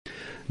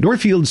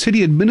Northfield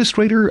City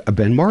Administrator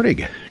Ben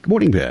Martig. Good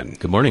morning, Ben.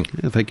 Good morning.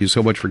 Thank you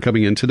so much for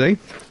coming in today.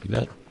 You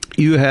bet.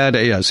 You had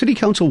a city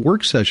council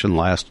work session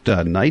last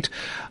night.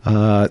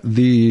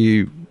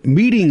 The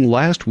meeting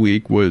last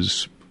week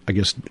was, I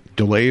guess,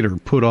 delayed or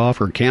put off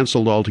or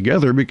canceled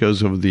altogether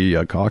because of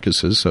the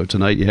caucuses. So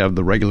tonight you have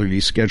the regularly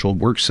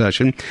scheduled work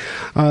session.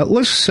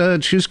 Let's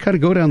just kind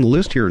of go down the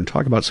list here and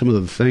talk about some of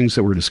the things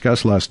that were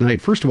discussed last night.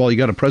 First of all, you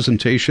got a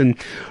presentation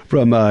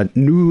from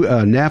new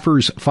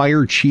NAFR's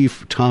Fire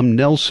Chief Tom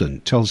Nelson.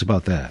 Tell us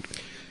about that.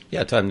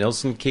 Yeah, Tom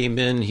Nelson came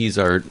in. He's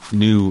our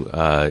new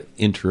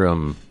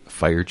interim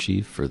fire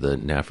chief for the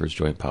NAFR's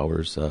Joint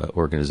Powers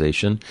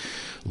organization.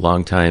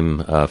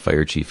 Longtime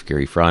fire chief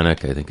Gary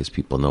Fronick, I think as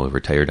people know,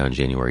 retired on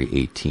January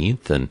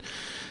 18th. And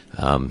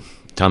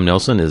Tom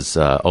Nelson is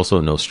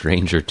also no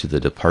stranger to the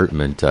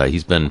department.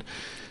 He's been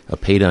a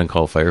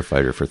paid-on-call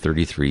firefighter for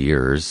 33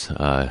 years.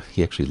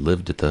 He actually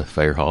lived at the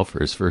fire hall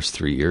for his first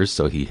 3 years,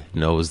 so he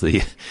knows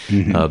the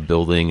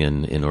building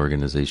and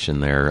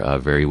organization there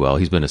very well.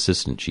 He's been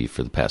assistant chief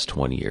for the past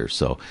 20 years.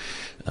 So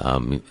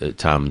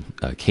Tom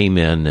came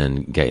in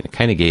and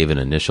kind of gave an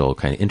initial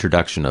kind of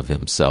introduction of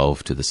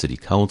himself to the city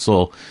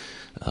council,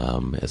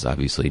 as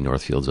obviously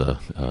Northfield's a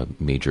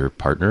major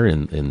partner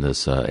in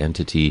this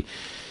entity.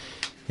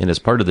 And as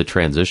part of the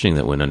transitioning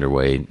that went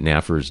underway,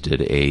 NAFR's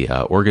did a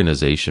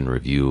organization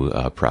review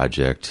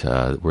project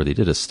where they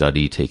did a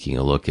study taking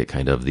a look at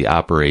kind of the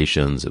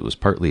operations. It was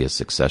partly a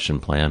succession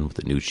plan with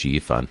the new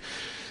chief on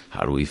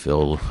how do we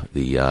fill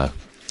the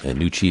a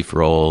new chief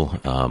role,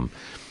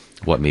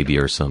 what maybe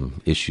are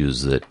some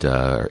issues that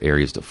are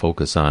areas to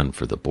focus on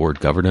for the board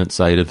governance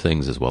side of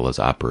things as well as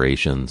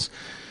operations.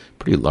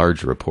 Pretty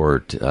large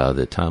report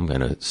that Tom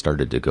kind of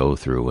started to go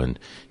through and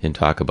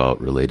talk about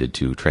related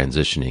to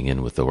transitioning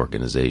in with the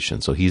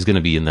organization. So he's going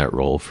to be in that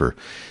role for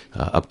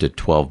up to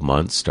 12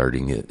 months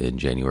starting in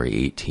January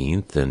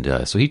 18th.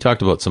 And so he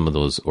talked about some of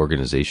those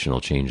organizational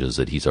changes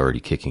that he's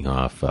already kicking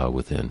off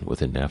within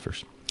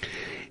NAFR's.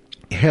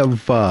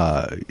 Have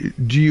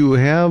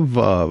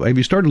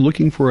you started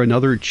looking for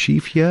another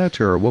chief yet,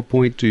 or at what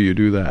point do you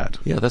do that?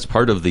 Yeah, that's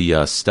part of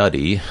the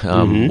study.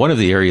 One of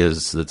the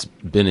areas that's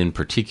been in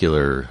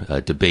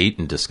particular debate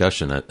and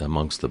discussion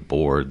amongst the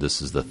board,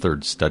 this is the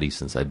third study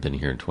since I've been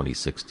here in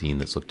 2016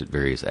 that's looked at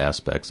various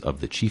aspects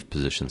of the chief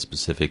position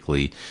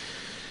specifically.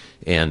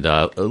 And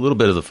a little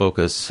bit of the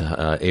focus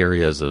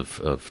areas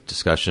of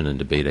discussion and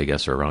debate, I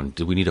guess, are around,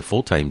 do we need a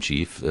full-time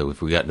chief?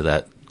 If we got to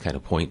that kind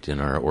of point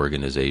in our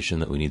organization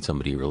that we need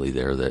somebody really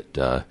there that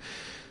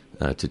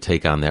to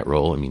take on that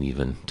role. I mean,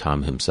 even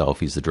Tom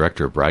himself, he's the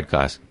director of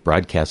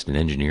broadcast and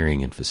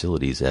engineering and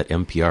facilities at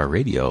NPR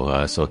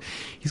Radio. So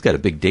he's got a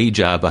big day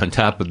job on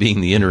top of being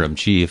the interim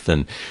chief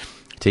and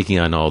taking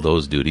on all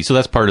those duties. So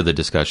that's part of the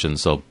discussion.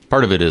 So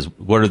part of it is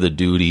what are the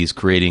duties,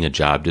 creating a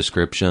job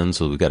description.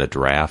 So we've got a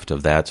draft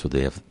of that. So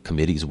they have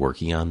committees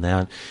working on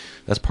that.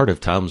 That's part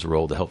of Tom's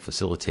role to help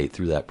facilitate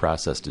through that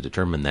process to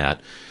determine that.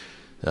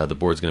 The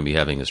board's going to be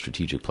having a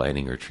strategic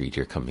planning retreat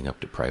here coming up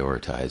to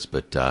prioritize,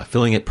 but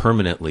filling it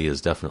permanently is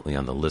definitely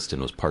on the list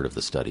and was part of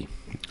the study.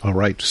 All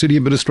right. City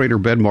Administrator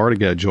Ben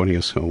Martig joining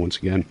us once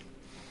again.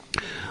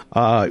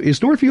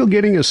 Is Northfield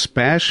getting a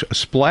splash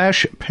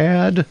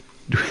pad?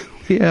 Do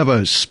we have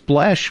a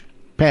splash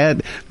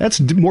pad?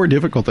 That's more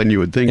difficult than you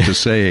would think to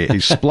say.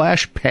 A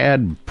splash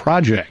pad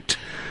project.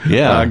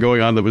 Yeah,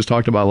 going on that was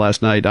talked about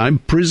last night. I'm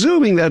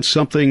presuming that's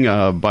something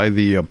by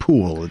the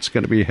pool. It's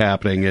going to be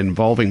happening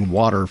involving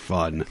water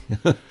fun.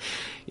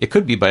 It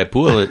could be by a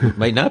pool. It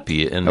might not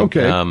be. And,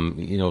 okay.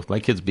 With my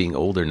kids being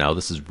older now,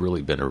 this has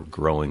really been a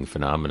growing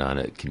phenomenon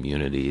at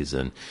communities.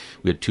 And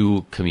we had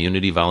 2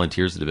 community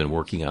volunteers that have been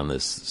working on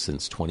this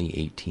since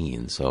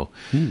 2018. So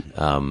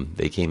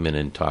they came in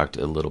and talked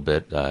a little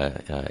bit.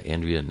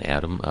 Andrea and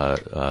Adam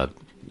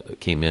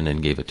came in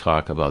and gave a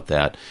talk about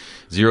that.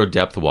 Zero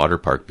depth water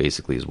park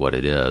basically is what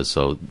it is.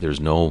 So there's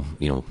no,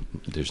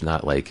 there's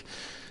not like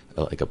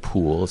a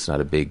pool. It's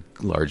not a big,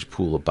 large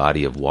pool of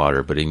body of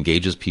water, but it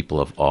engages people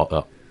of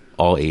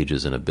all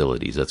ages and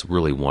abilities. That's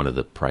really one of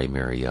the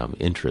primary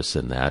interests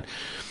in that.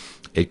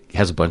 It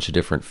has a bunch of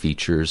different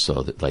features.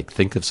 So that,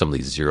 think of some of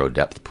these zero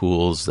depth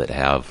pools that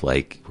have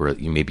where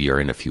you maybe are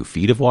in a few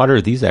feet of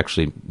water. These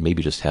actually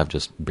maybe just have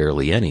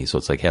barely any. So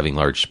it's like having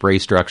large spray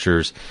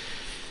structures.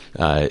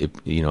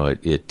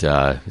 It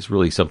is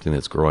really something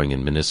that's growing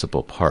in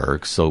municipal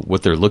parks. So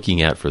what they're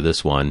looking at for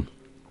this one,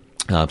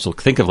 so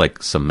think of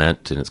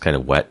cement and it's kind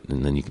of wet,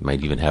 and then you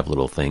might even have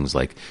little things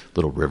like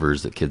little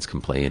rivers that kids can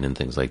play in and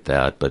things like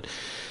that. But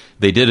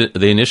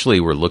they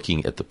initially were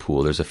looking at the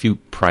pool. There's a few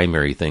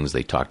primary things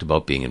they talked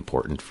about being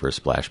important for a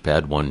splash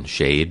pad. 1,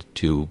 shade.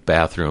 2,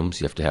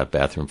 bathrooms. You have to have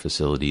bathroom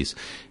facilities.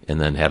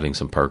 And then having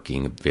some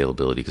parking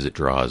availability because it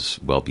draws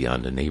well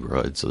beyond a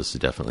neighborhood. So this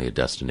is definitely a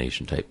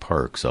destination type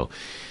park. So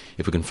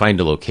if we can find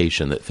a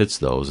location that fits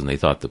those, and they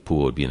thought the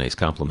pool would be a nice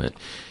complement.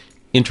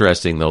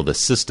 Interesting, though, the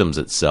systems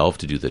itself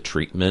to do the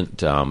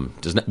treatment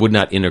would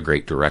not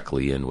integrate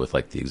directly in with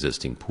the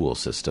existing pool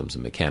systems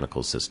and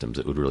mechanical systems.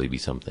 It would really be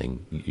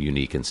something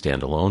unique and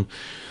standalone.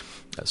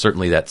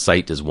 Certainly that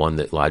site is one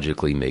that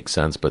logically makes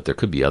sense, but there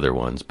could be other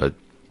ones. But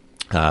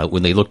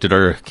when they looked at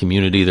our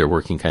community, they're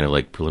working kind of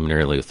like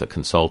preliminarily with a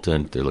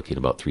consultant. They're looking at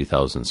about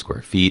 3,000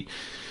 square feet.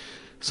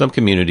 Some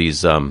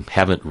communities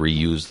haven't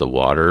reused the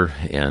water,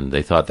 and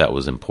they thought that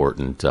was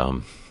important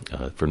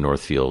for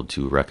Northfield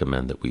to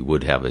recommend that we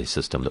would have a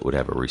system that would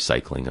have a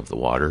recycling of the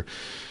water,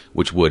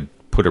 which would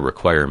put a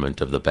requirement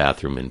of the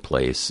bathroom in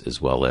place,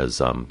 as well as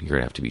you're going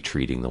to have to be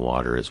treating the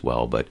water as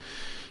well. But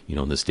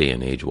in this day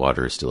and age,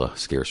 water is still a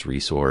scarce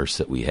resource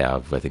that we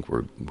have. I think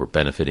we're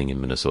benefiting in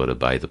Minnesota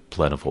by the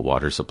plentiful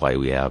water supply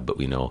we have, but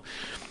we know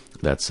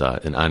that's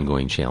an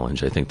ongoing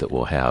challenge I think that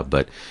we'll have.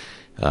 But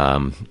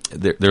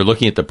they're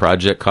looking at the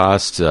project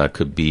cost,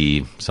 could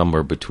be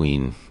somewhere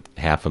between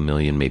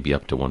 $500,000, maybe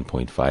up to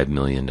 $1.5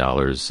 million.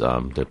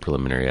 The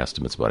preliminary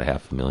estimate's about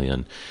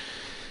 $500,000.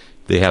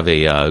 They have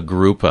a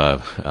group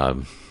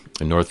of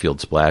Northfield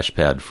Splash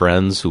Pad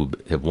friends who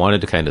have wanted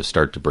to kind of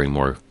start to bring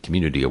more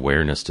community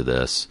awareness to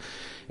this.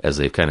 As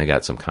they've kind of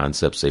got some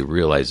concepts, they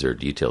realize there are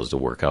details to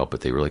work out,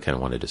 but they really kind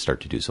of wanted to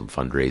start to do some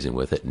fundraising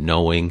with it,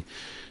 knowing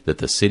that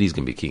the city's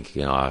going to be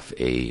kicking off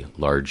a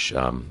large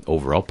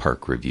overall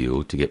park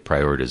review to get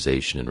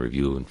prioritization and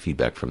review and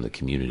feedback from the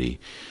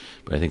community.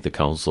 But I think the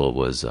council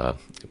was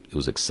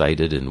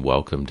excited and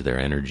welcomed their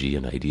energy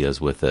and ideas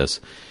with this,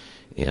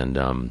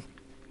 and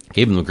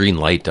gave them the green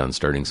light on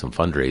starting some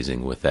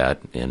fundraising with that,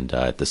 and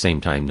at the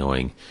same time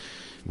knowing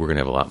we're going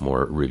to have a lot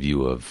more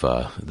review of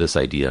this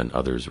idea and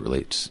others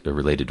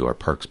related to our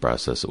parks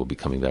process that will be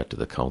coming back to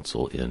the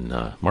council in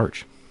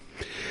March.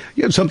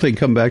 You had something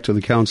come back to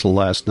the council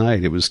last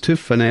night. It was TIF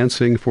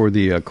financing for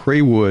the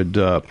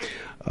Kraewood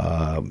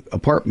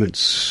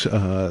apartments,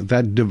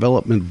 that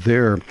development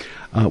there.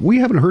 We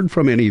haven't heard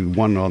from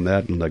anyone on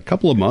that in a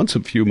couple of months, a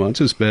few months.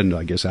 It's been,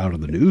 I guess, out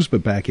of the news,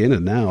 but back in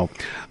and now.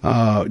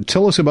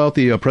 Tell us about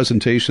the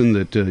presentation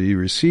that you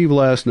received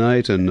last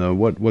night and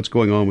what's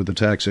going on with the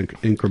tax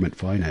increment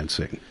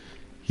financing.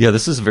 Yeah,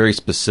 this is very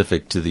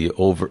specific to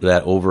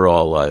that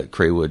overall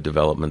Kraewood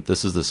development.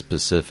 This is the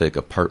specific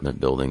apartment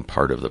building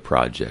part of the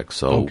project.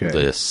 So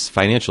the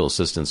financial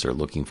assistance they're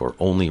looking for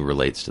only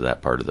relates to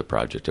that part of the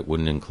project. It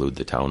wouldn't include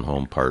the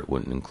townhome part,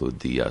 wouldn't include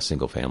the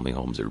single-family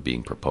homes that are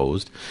being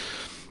proposed.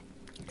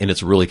 And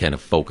it's really kind of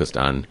focused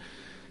on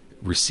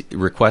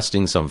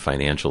requesting some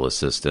financial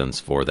assistance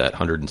for that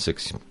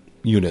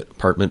 106-unit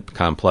apartment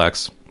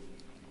complex.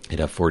 It'd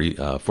have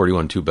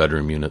 41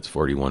 two-bedroom units,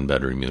 41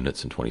 bedroom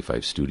units, and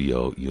 25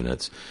 studio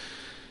units.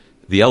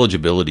 The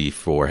eligibility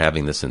for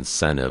having this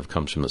incentive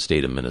comes from the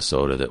state of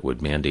Minnesota that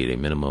would mandate a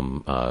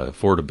minimum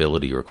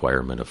affordability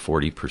requirement of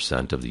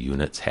 40% of the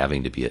units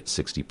having to be at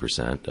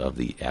 60% of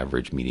the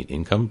average median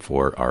income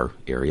for our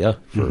area,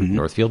 for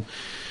Northfield.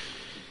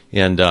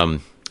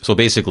 And so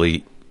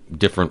basically,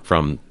 different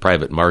from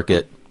private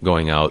market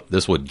going out,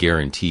 this would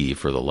guarantee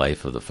for the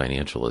life of the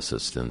financial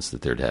assistance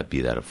that there'd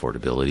be that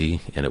affordability,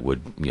 and it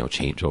would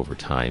change over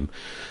time.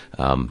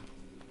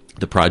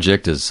 The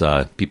project, as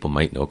people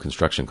might know,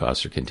 construction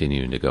costs are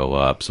continuing to go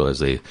up. So as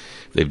they've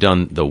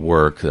done the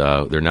work,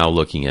 they're now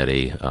looking at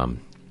a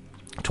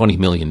 $20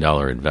 million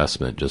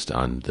investment just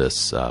on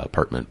this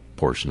apartment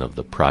portion of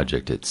the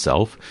project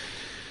itself.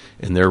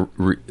 And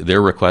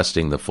they're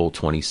requesting the full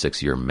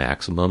 26-year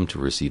maximum to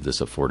receive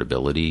this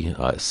affordability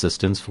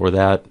assistance for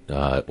that.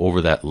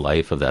 Over that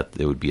life of that,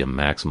 it would be a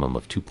maximum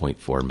of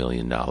 $2.4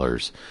 million.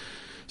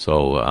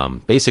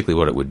 So basically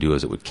what it would do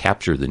is it would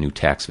capture the new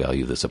tax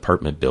value of this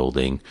apartment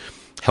building,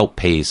 help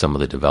pay some of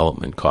the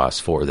development costs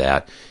for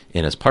that.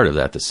 And as part of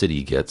that, the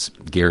city gets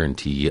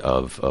guarantee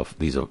of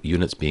these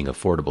units being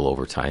affordable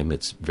over time.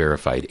 It's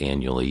verified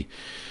annually.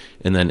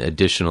 And then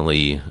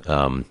additionally,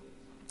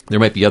 there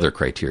might be other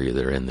criteria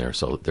that are in there.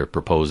 So they're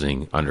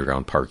proposing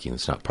underground parking.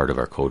 It's not part of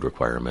our code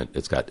requirement.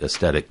 It's got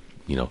aesthetic,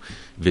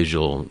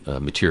 visual,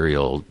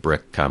 material,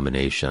 brick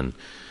combination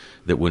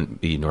that wouldn't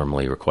be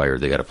normally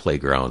required. They got a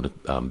playground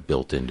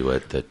built into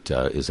it that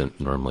isn't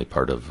normally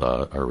part of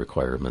our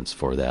requirements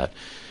for that.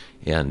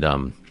 And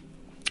the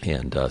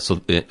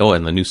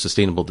new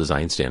sustainable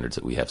design standards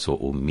that we have. So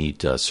it will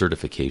meet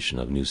certification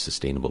of new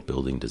sustainable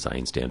building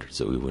design standards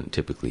that we wouldn't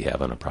typically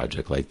have on a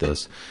project like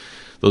this.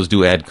 Those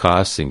do add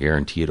costs and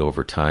guarantee it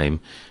over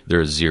time.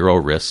 There is zero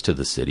risk to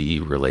the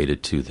city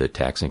related to the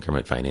tax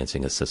increment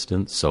financing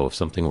assistance. So if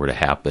something were to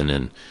happen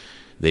and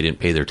they didn't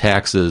pay their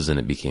taxes and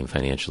it became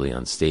financially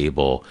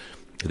unstable,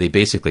 they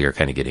basically are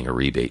kind of getting a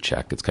rebate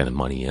check. It's kind of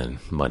money in,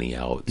 money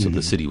out. So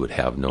the city would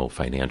have no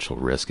financial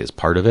risk as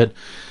part of it.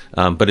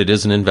 But it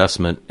is an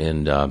investment,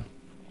 and the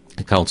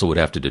council would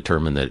have to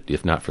determine that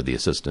if not for the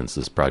assistance,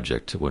 this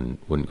project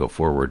wouldn't go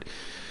forward.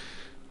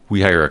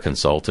 We hire a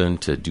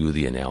consultant to do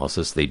the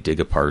analysis. They dig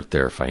apart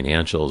their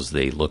financials.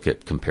 They look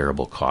at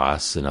comparable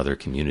costs in other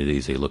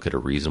communities. They look at a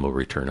reasonable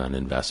return on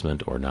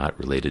investment or not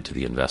related to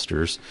the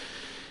investors.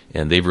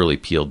 And they've really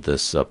peeled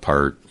this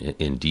apart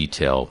in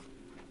detail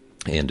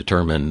and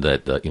determined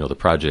that the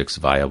project's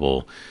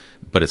viable,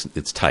 but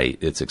it's tight.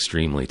 It's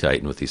extremely tight.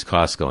 And with these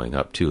costs going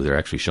up too, they're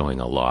actually showing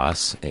a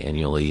loss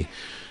annually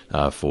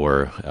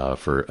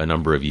for a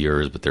number of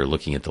years, but they're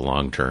looking at the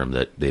long term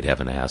that they'd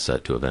have an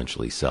asset to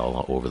eventually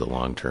sell over the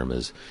long term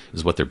is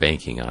what they're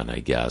banking on, I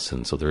guess.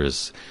 And so there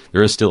is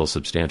still a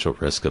substantial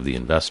risk of the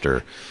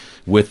investor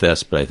with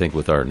this, but I think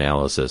with our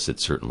analysis, it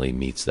certainly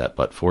meets that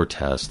but-for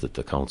test that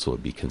the council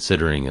would be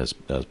considering as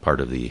part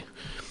of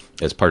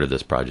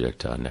this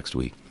project next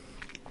week.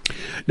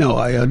 Now,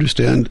 I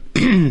understand,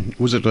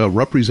 was it a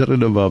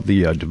representative of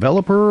the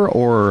developer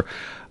or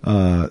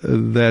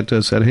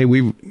that said, hey,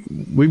 we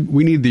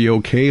need the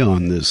okay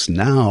on this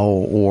now,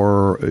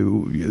 or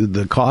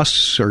the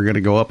costs are going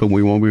to go up and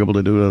we won't be able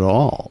to do it at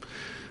all?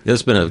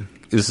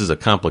 This is a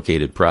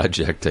complicated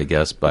project, I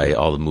guess, by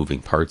all the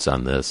moving parts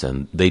on this,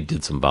 and they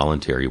did some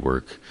voluntary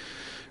work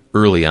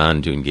early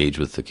on to engage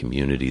with the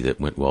community that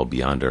went well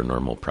beyond our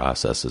normal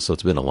processes. So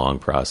it's been a long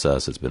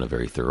process. It's been a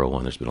very thorough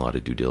one. There's been a lot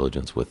of due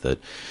diligence with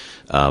it.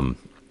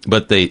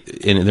 But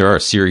there are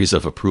a series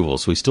of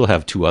approvals. So we still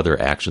have two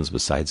other actions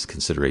besides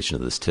consideration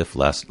of this TIF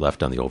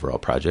left on the overall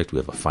project. We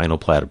have a final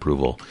plat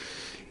approval,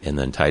 and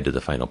then tied to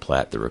the final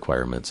plat, the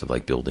requirements of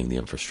like building the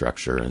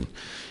infrastructure and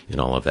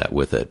all of that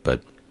with it.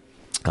 But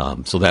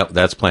so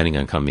that's planning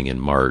on coming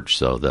in March.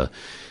 So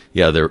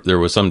there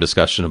was some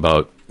discussion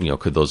about,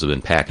 could those have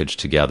been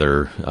packaged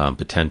together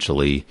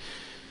potentially.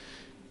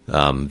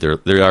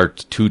 There are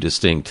two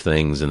distinct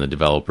things, and the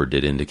developer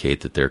did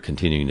indicate that they're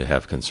continuing to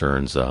have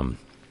concerns,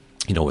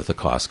 with the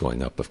cost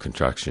going up of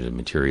construction and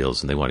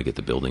materials, and they want to get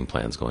the building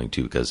plans going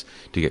too, because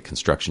to get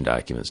construction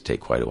documents take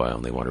quite a while,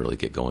 and they want to really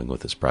get going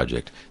with this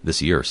project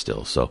this year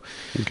still. So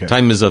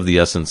Time is of the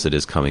essence. It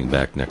is coming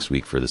back next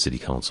week for the city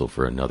council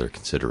for another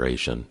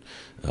consideration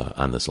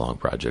on this long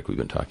project we've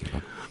been talking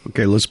about.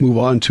 Okay, let's move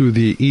on to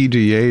the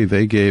EDA.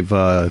 They gave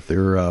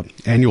their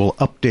annual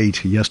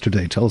update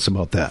yesterday. Tell us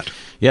about that.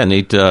 Yeah,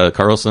 Nate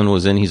Carlson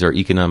was in. He's our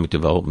economic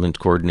development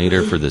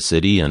coordinator for the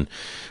city, and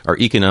our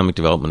economic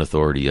development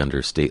authority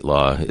under state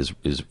law is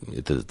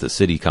the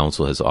city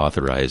council has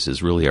authorized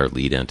is really our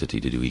lead entity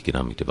to do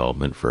economic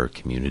development for our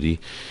community.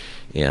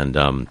 And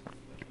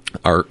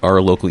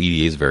our local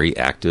EDA is very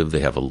active. They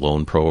have a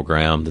loan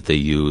program that they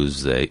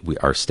use.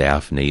 Our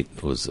staff,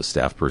 Nate was a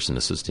staff person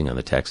assisting on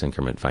the tax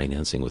increment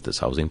financing with this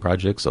housing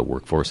project, so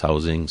workforce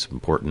housing, some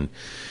important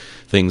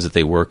things that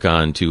they work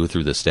on too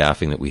through the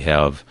staffing that we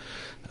have.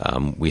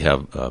 We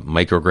have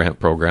micro grant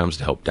programs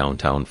to help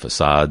downtown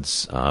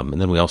facades, and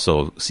then we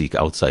also seek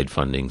outside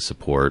funding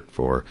support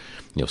for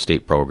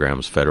state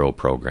programs, federal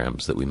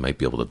programs that we might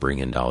be able to bring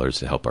in dollars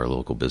to help our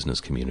local business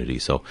community.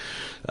 So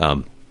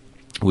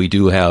we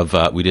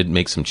did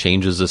make some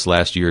changes this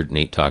last year.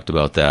 Nate talked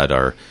about that.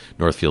 Our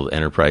Northfield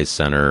Enterprise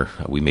Center,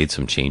 we made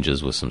some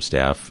changes with some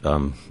staff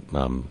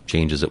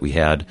changes that we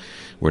had.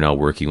 We're now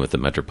working with the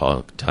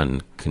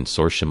Metropolitan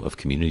Consortium of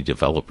Community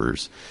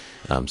Developers.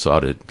 So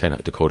out of kind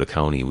of Dakota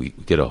County, we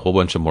get a whole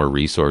bunch of more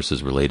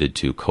resources related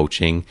to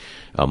coaching,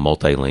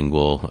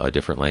 multilingual,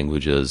 different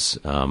languages,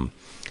 and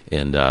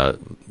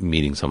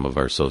meeting some of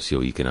our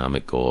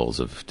socioeconomic goals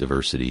of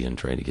diversity and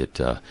trying to get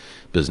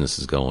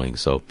businesses going.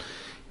 So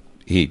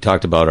he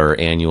talked about our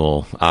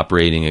annual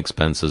operating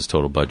expenses,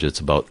 total budget's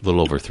about a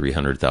little over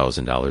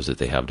 $300,000 that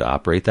they have to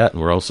operate that.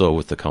 And we're also,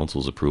 with the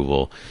council's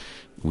approval,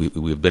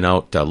 we've been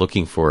out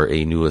looking for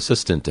a new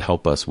assistant to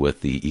help us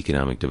with the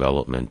economic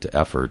development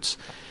efforts.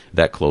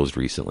 That closed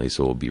recently,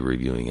 so we'll be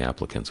reviewing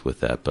applicants with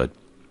that. But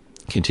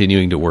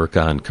continuing to work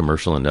on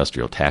commercial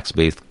industrial tax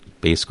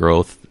base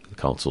growth. The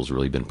council's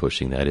really been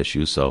pushing that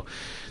issue, so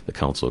the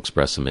council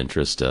expressed some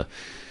interest to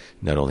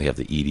not only have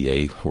the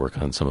EDA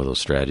work on some of those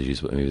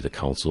strategies, but maybe the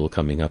council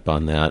coming up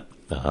on that,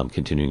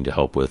 continuing to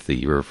help with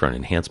the Riverfront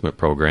Enhancement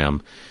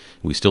Program.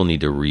 We still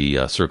need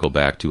to circle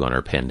back to on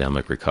our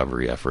pandemic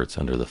recovery efforts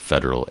under the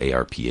federal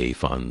ARPA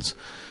funds.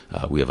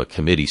 We have a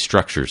committee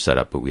structure set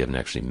up, but we haven't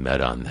actually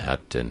met on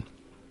that, and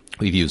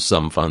we've used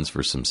some funds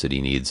for some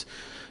city needs,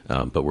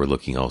 but we're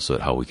looking also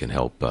at how we can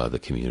help the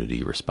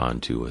community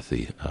respond to with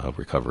the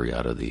recovery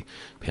out of the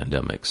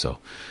pandemic. So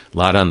a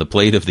lot on the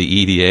plate of the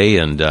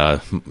EDA and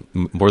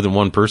more than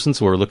one person,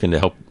 so we're looking to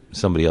help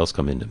somebody else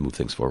come in to move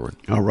things forward.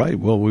 All right.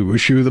 Well, we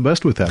wish you the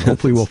best with that.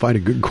 Hopefully we'll find a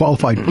good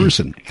qualified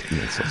person.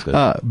 Sounds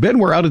good. Ben,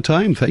 we're out of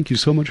time. Thank you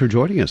so much for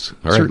joining us.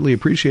 All right. Certainly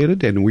appreciate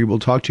it, and we will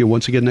talk to you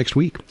once again next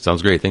week.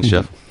 Sounds great. Thanks,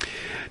 Jeff.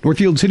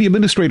 Northfield City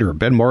Administrator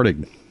Ben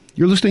Martig.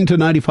 You're listening to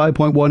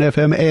 95.1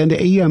 FM and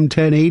AM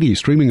 1080,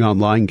 streaming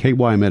online,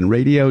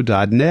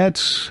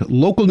 kymnradio.net.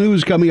 Local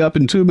news coming up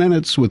in 2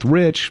 minutes with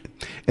Rich.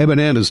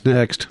 M&N is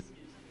next.